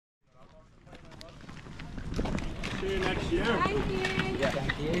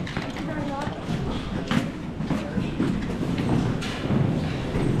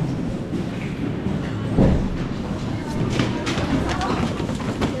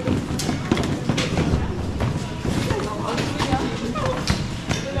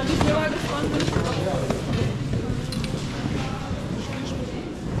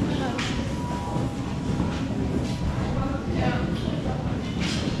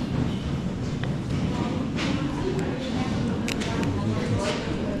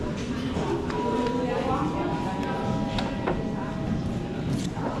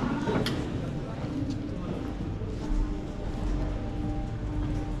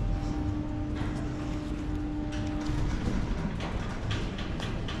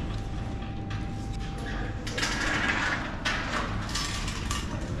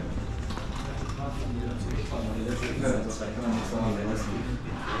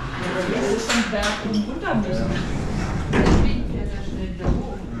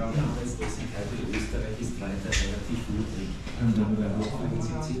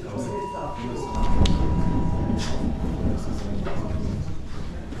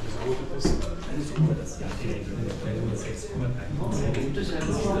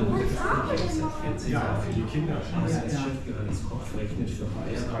Ja, für die Kinder schon. Das Kopf rechnet für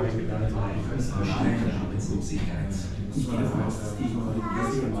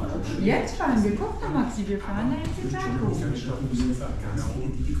Jetzt fahren wir, guck mal Maxi, wir fahren da jetzt in Taco.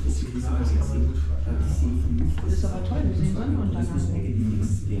 Das ist aber toll, wir sehen Sonnenuntergang.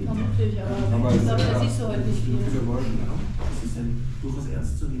 Ja, natürlich, aber ich glaube, da siehst du heute nicht viel. Das ist ein durchaus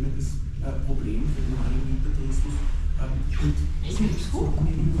ernstzunehmendes Problem für den Wintertourismus. Ich muss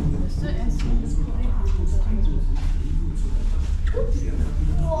hochgucken. Das ist ein ernstzunehmendes Problem.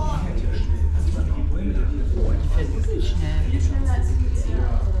 Oh, ich fährt wirklich schnell. Viel schneller als ich gesehen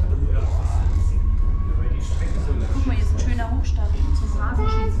habe. Guck mal, hier ist ein schöner Hochstand zum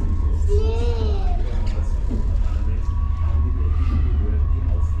Rasenschießen.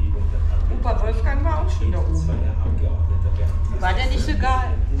 Opa Wolfgang war auch schon da oben. War der nicht sogar,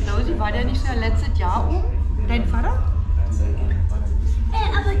 Klausi, war der nicht sogar letztes Jahr oben? Dein Vater?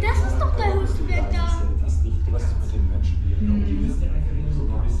 Aber das ist doch der höchste Berg da. Was ist mit den Menschen hier?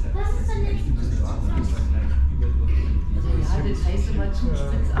 Was ist denn nicht? Also ja, das heißt immer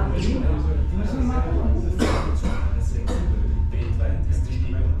Zugspitzbahn. Müssen wir mal gucken. Weltweit ist die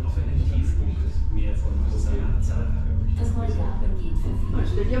Stimmung auf einen Tiefpunkt mehr von Das neue Jahr geht für viele.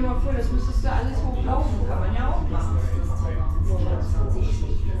 Stell dir mal vor, das müsstest du alles hochlaufen. Kann man ja auch machen.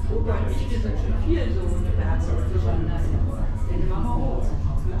 Opa und ich, wir sind schon viel so eine Berge gewandert. Den machen wir hoch.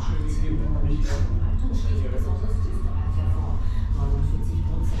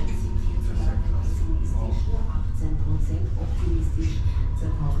 Optimistisch.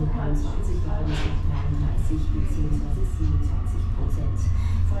 2023 waren es 33 bzw. 27%.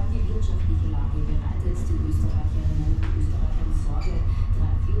 Vor allem die wirtschaftliche Lage bereitet den Österreicherinnen und Österreichern Sorge.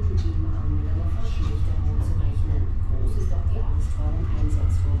 3/4 geben an, mit einer Verschlechterung zu rechnen. Groß ist auch die Angst vor dem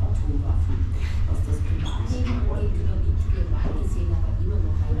Einsatz von Atomwaffen. Was das Privatleben angeht, überwiegt global gesehen aber immer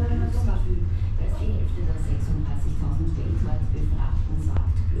noch ein Glücksgefühl. Erst die Hälfte der 36.000 weltweit Befragten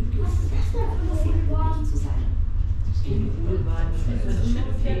sagt, glücklich zu sein. In Ulbahn, das ist eine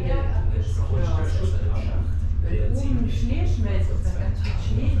Schnittfläche. Wenn oben Schnee schmelzt, ist das ganz viel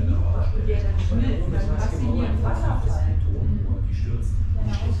Schnee liegt und der dann schmilzt, dann hast du hier einen Wasserfall. Die stürzt, die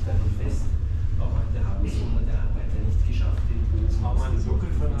steht dann fest. Auch heute haben es hunderte Arbeiter nicht geschafft, den Boden aus dem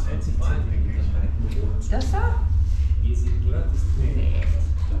Dunkel von 20 Zentimetern. Das da? Wir sind dort, ist echt.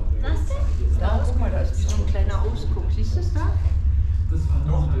 Was denn? Da, guck mal, da ist wie so ein kleiner Ausguck. Siehst du es da? Das war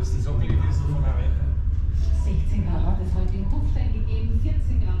noch, das ist so wie gewesen von der Welt. 16 Grad hat es heute in Kufstein gegeben,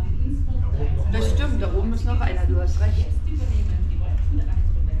 14 Grad in Innsbruck, 13 Das stimmt, da oben ist noch einer, du hast recht. Jetzt übernehmen die Wolken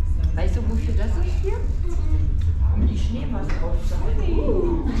Reisewechsel. Weißt du, wofür das ist hier? Um die Schneemasse aufzuhalten.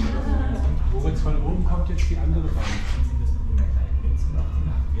 Moritz, von oben kommt jetzt die andere Bahn.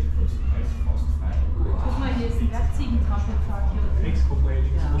 Guck mal, hier ist ein Bergziegentrampelpfad hier. Links, guck mal hier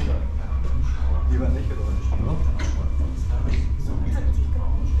links runter. Lieber nicht, oder?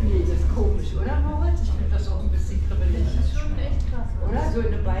 Nee, das ist komisch, oder Moritz? Ich finde das auch ein bisschen kribbelig. Das ist schon echt krass, oder? So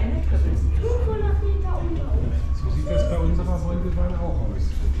in den Beine kribbeln. 500 Meter unter uns. So sieht das bei unserer Rollbahn auch aus.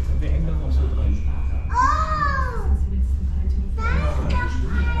 Wir hängen da auch so dran. Oh!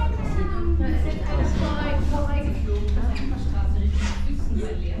 Da ist jetzt einer vorbeigeflogen.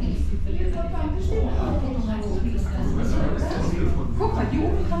 Guck mal, hier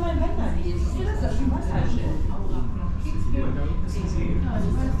oben kann man wandern gehen. Siehst du das? Das ist ein Wasserschild. Das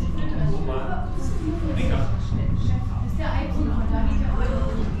ist der Eibsen, aber da geht ja auch.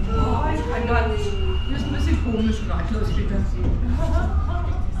 Oh, ich kann gar nicht. Hier ist ein bisschen komisch, ratlos bitte.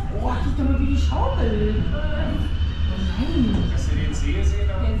 Oh, guck doch mal, wie die schaukelt. Oh nein. Hast du den See gesehen?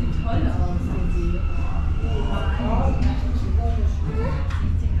 Der sieht toll aus, den See.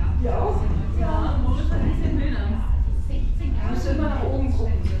 Ja auch? Ja, momentan ein bisschen Bilder. Du musst immer nach oben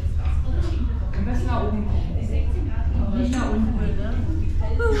gucken. Am besten nach oben gucken. Nicht nach unten. Ne? Die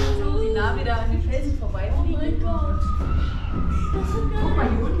Felsen, wie nah wir da an den Felsen vorbeifliegen. Oh mein Gott. Guck mal,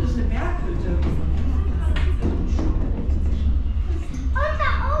 hier unten ist eine Berghütte. Und da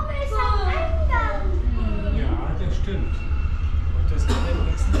oben ist ein Eingang. Ja, das stimmt. Und das kann im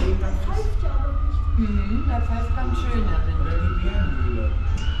nächsten Leben dann Pfeift ja aber nicht. Da pfeift ganz schön der Wind. oder die Bärenhöhle.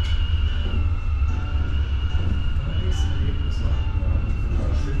 Da ist ein Leben ist auch. Ja,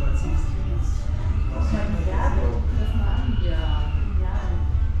 schön, man sieht es jetzt. Das ist eine Werbung. Das mal an. Ja.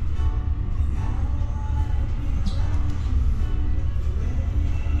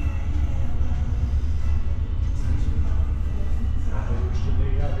 Eine Stunde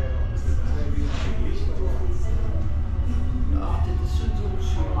her wäre noch ein bisschen wie Licht, aber Ach, das ist schon so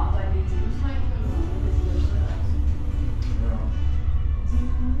schön. Aber bei den Süßheiten ist es ja.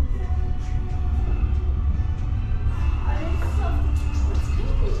 Alles so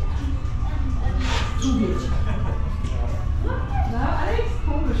richtig. Zugeht. Na, Alex,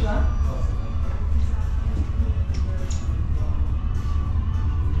 komisch, wa?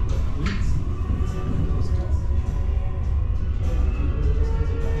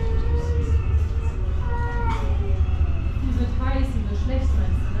 Die wird heiß, die wird schlecht,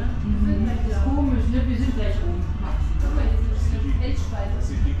 meinst du, ne? Die sind halt Das ist komisch, ne? Wir sind gleich oben. Guck mal, diese Felsspalte. Das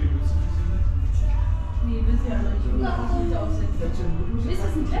sind dicke Mütze für Sie. Nee, wisst ihr aber nicht. Ich muss auch nicht aufsetzen. Ist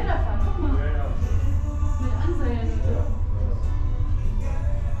das ein Kletterpfad? Guck mal. Ja, ja. Mit Anseilen.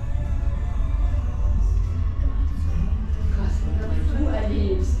 Krass, was du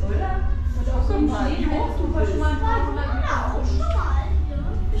erlebst, oder? Und auch so ein Guck mal, wie hoch du Super bist. schon mal ein paar hundert Ja, Meter auch hoch. schon mal. Ja.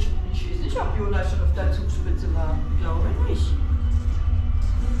 Ich weiß nicht, ob Jonas schon auf der Zugspitze war. Ich glaube nicht.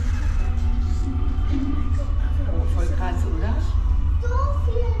 Oh, voll krass, oder? So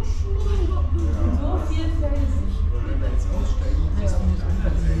viel Schnee. So viel Felsen. Und wenn wir jetzt aussteigen, dann ist nicht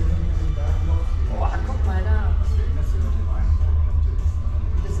anders. Oh, guck mal da.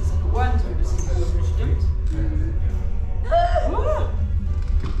 Das ist an den Ohren so ein bisschen komisch, stimmt? Oh.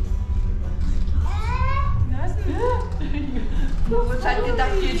 Na, ist denn? Was hat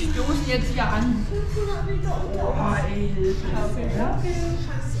gedacht, wir stoßen jetzt hier an? 500 Meter unter. Oh, ey, Hilfe.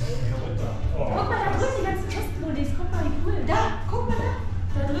 Guck mal, da drüben die ganzen Testmodis. Guck mal, wie cool. Da, guck mal da.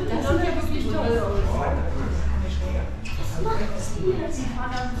 Da drüben die Das Sonne sieht ja wirklich toll aus. Was macht sie jetzt? Die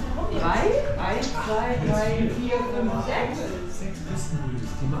fahren da ein bisschen rum. 3, 1, 2, 3, 4, 5, 6. 6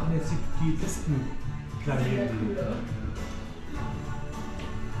 Pistenmodus. Die machen jetzt die Pistenplaneten.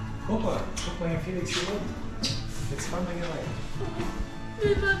 Guck mal, Herr Felix, hier oben. Jetzt fahren wir hier rein.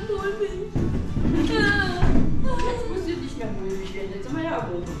 Niemand holt mich. Jetzt musst du nicht mehr mulmig werden. Jetzt sind wir ja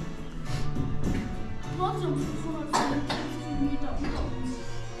oben. Trotzdem 550 Meter unter uns.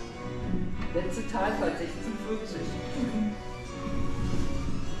 Letzte Talfahrt 16,50.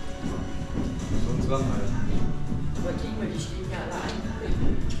 Sonst ranhalten. Aber die stehen ja alle ein.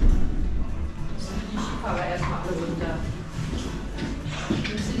 Die Skifahrer erstmal alle runter.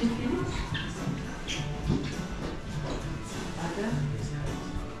 Nimmst du den Film? Warte.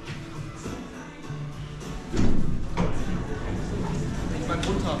 Ich mag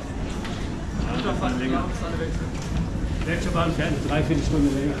runter. Runterfahren länger. Welche Bahn fährt eine 3/4 Stunde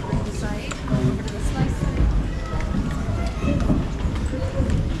länger?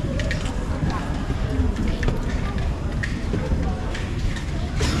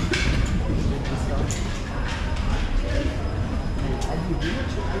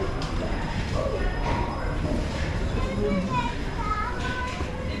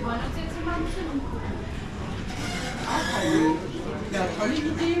 Wir wollen uns jetzt hier mal ein bisschen umgucken. Ja, tolle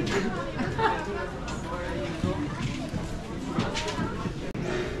Idee.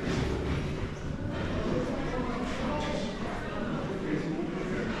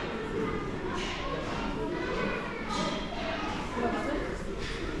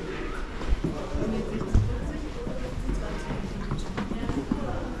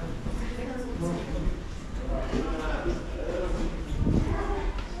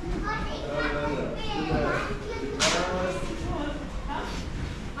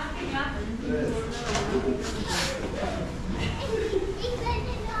 Hat geklappt.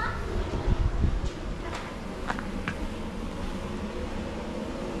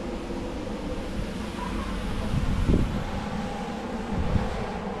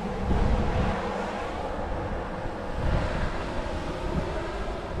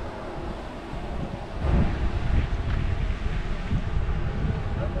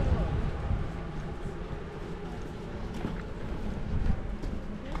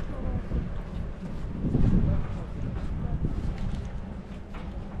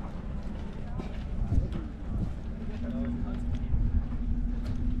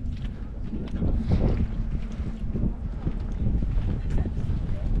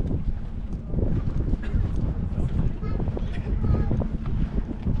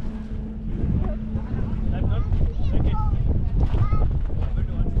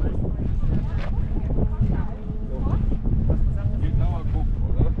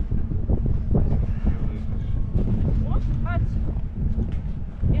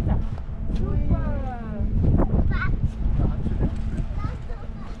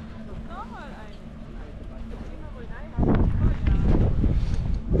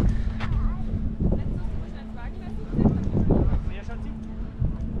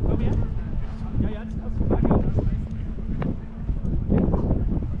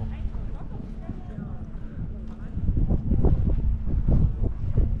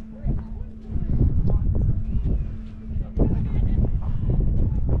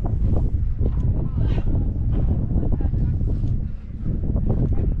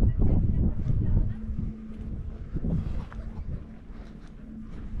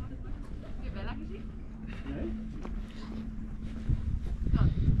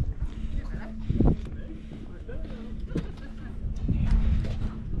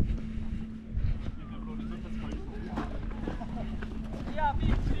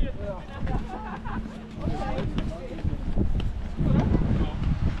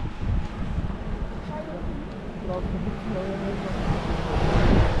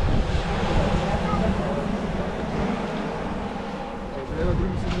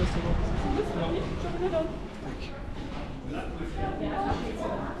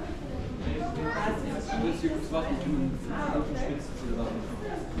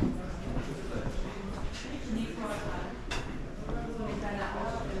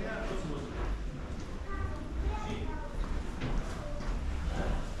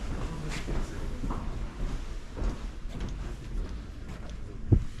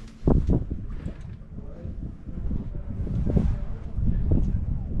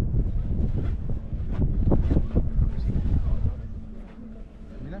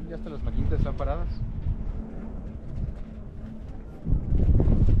 Ya hasta las maquinitas están paradas.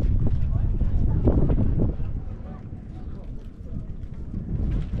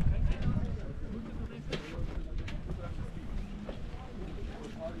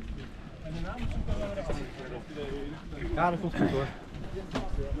 Ja, dat komt goed hoor.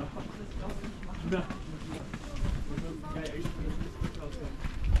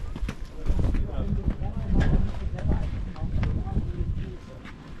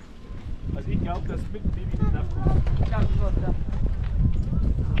 Also ich glaube, dass mit dem Baby knapp kommt. Ich glaube, das wird da.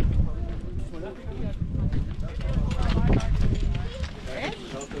 Echt?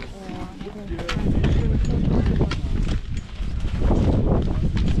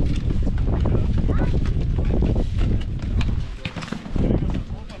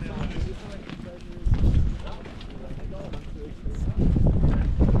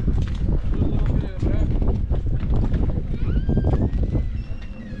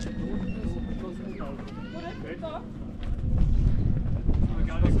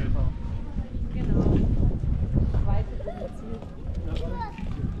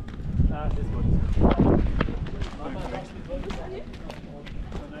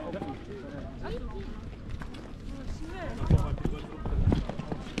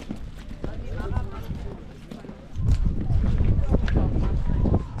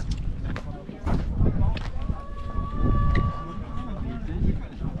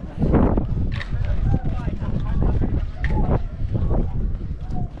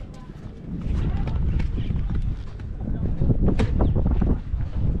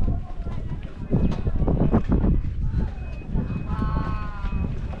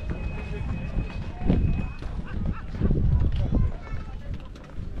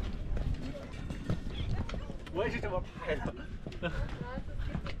 Wo ist es aber?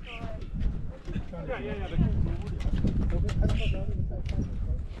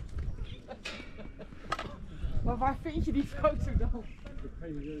 Maar waar vind je die foto dan?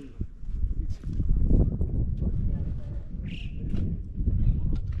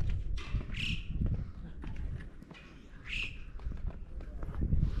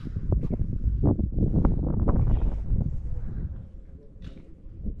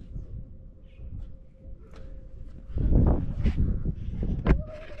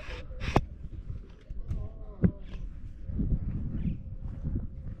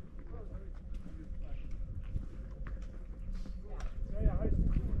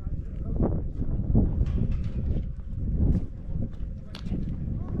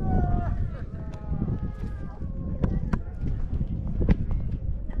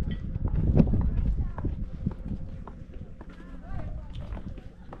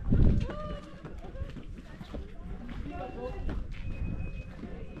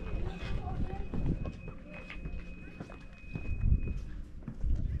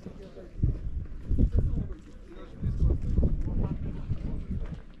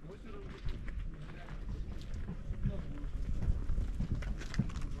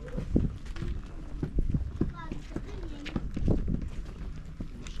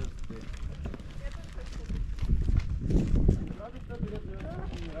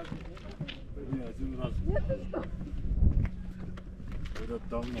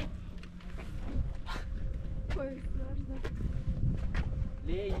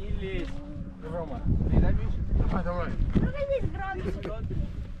 Лезь. Рома, дай меньше. Давай.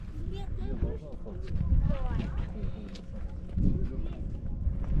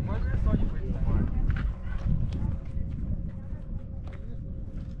 Можно Соня поснимать?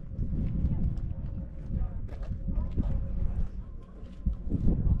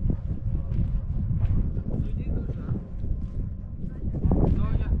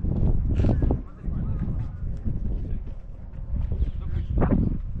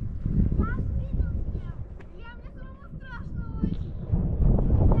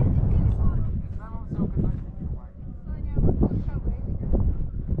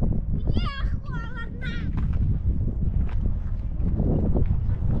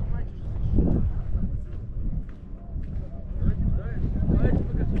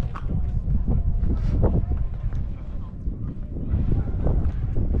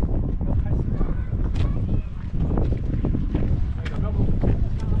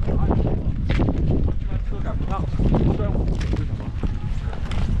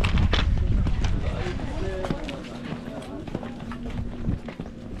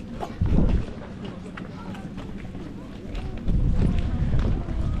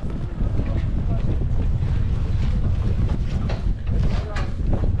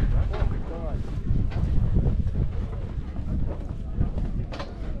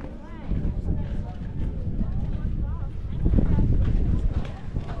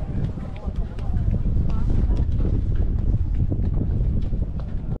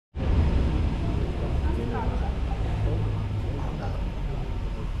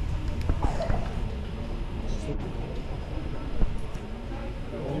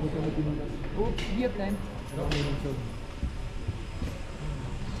 Hier bleiben.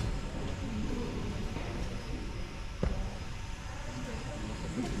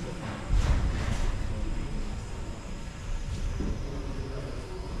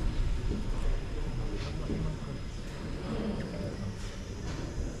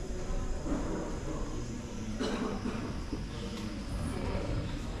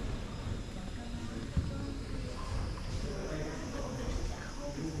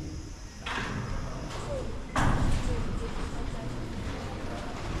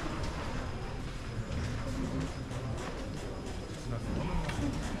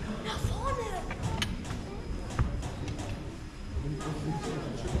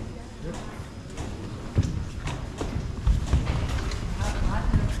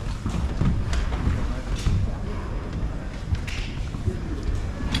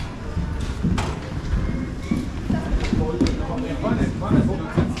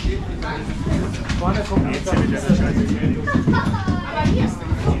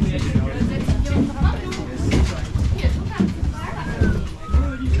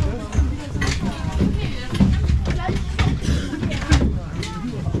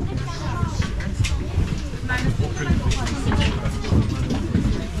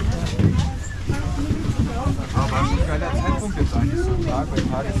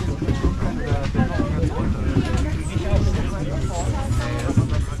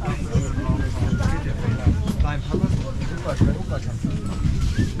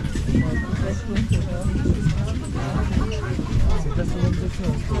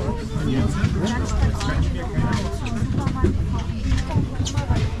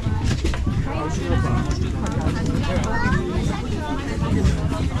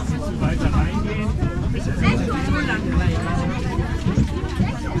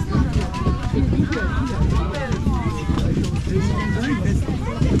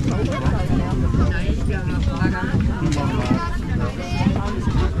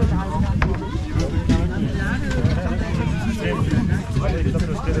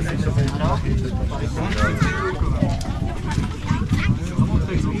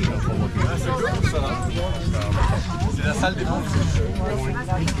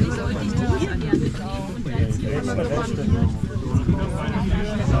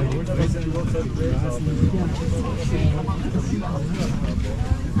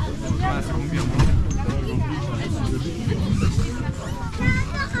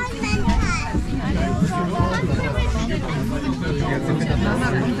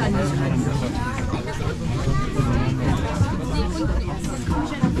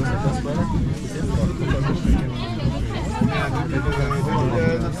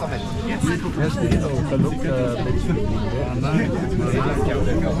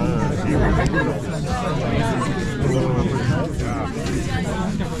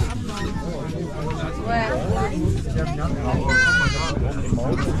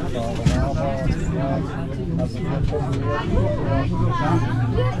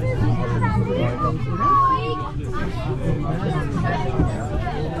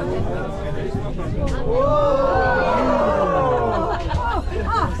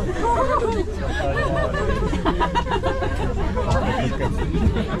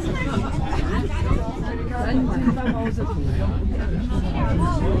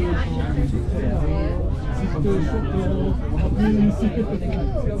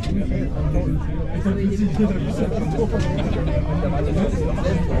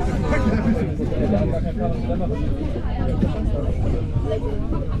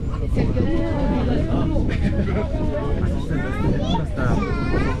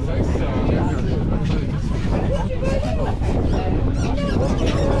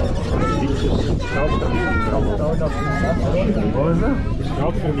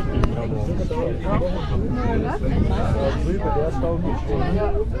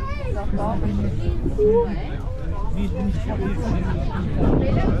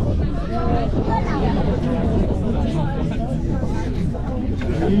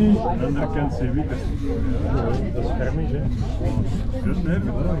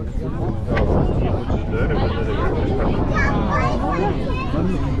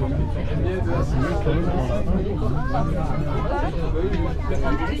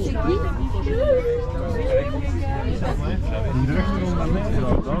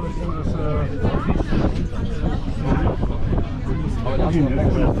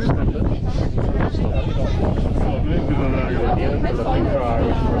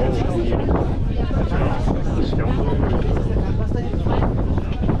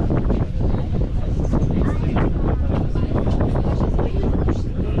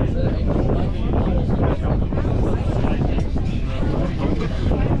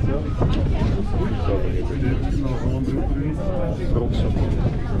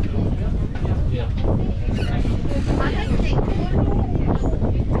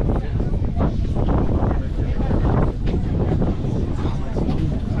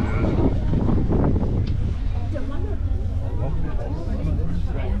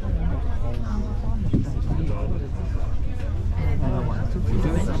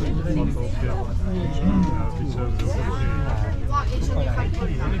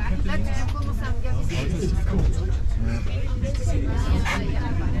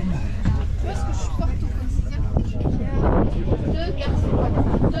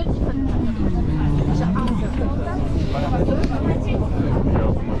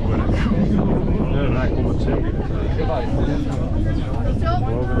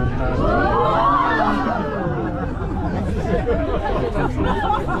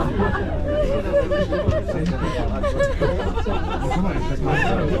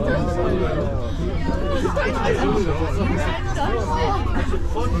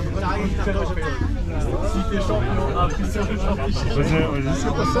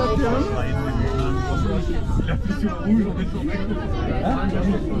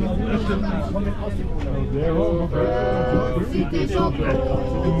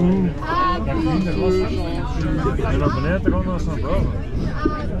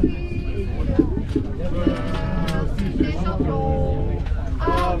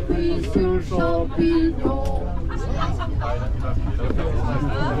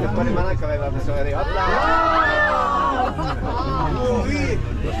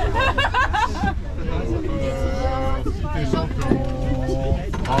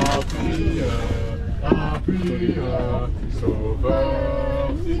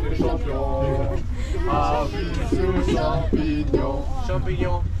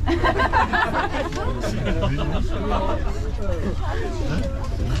 Champignon.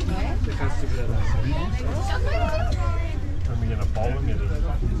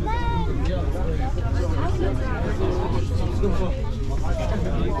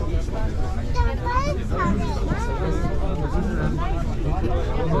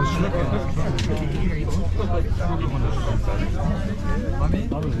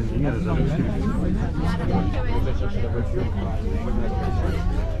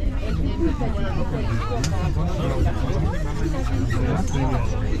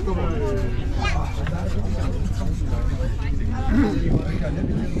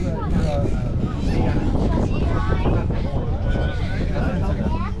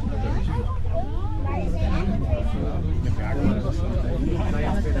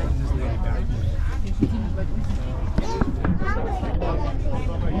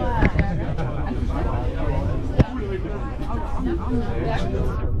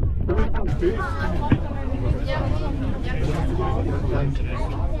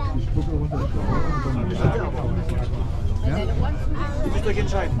 Ihr müsst euch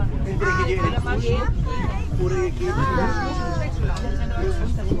entscheiden. Entweder geht ihr in den Busch oder ihr geht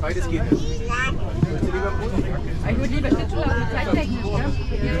beides geht nicht. Möchtest du lieber im Bus? Ich würde lieber Schlittschuh haben, zeittechnisch, ja? Ja,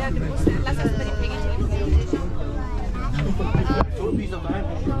 du musst, lass uns mal die Pegel trinken. So, wie ist noch ein?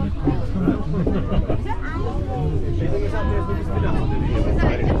 Ich hätte gesagt, der ist wirklich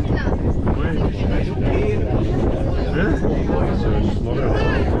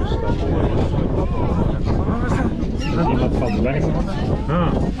Iemand valt weg.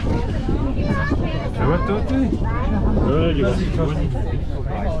 Ah. En wat doet hij? Ja, die was niet goed.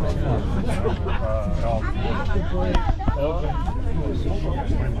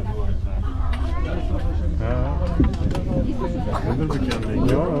 Ja. Dat is bekend, denk ik.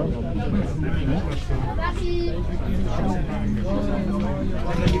 Ja.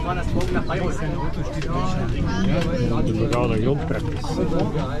 Die fahren das morgen nach Bayern. We gaan naar grondpraktisch.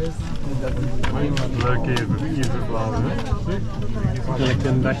 Leuk even blazen. Lekker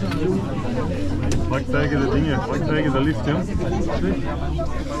een dag. Vlak tegen de dingen, vlak tegen de lift, ja.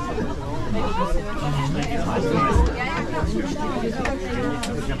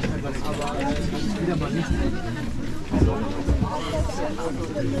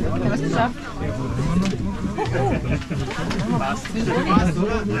 Was ist das? Ja,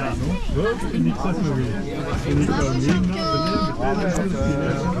 vind ik dat nog weer. Vind ik wel niet.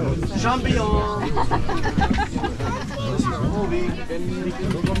 Champignon!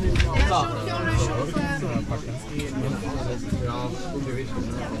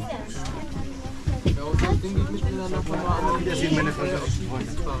 Wiedersehen, meine Freunde.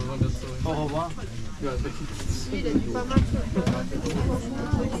 Au revoir. Ja,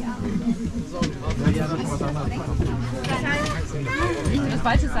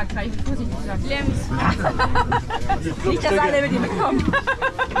 was Falsches sagt, kann ich vorsichtig sagen. Nicht, dass alle mit ihm mitkommen.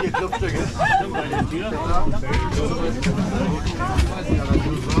 Hier, Klopfstücke.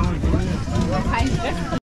 Kein Stress.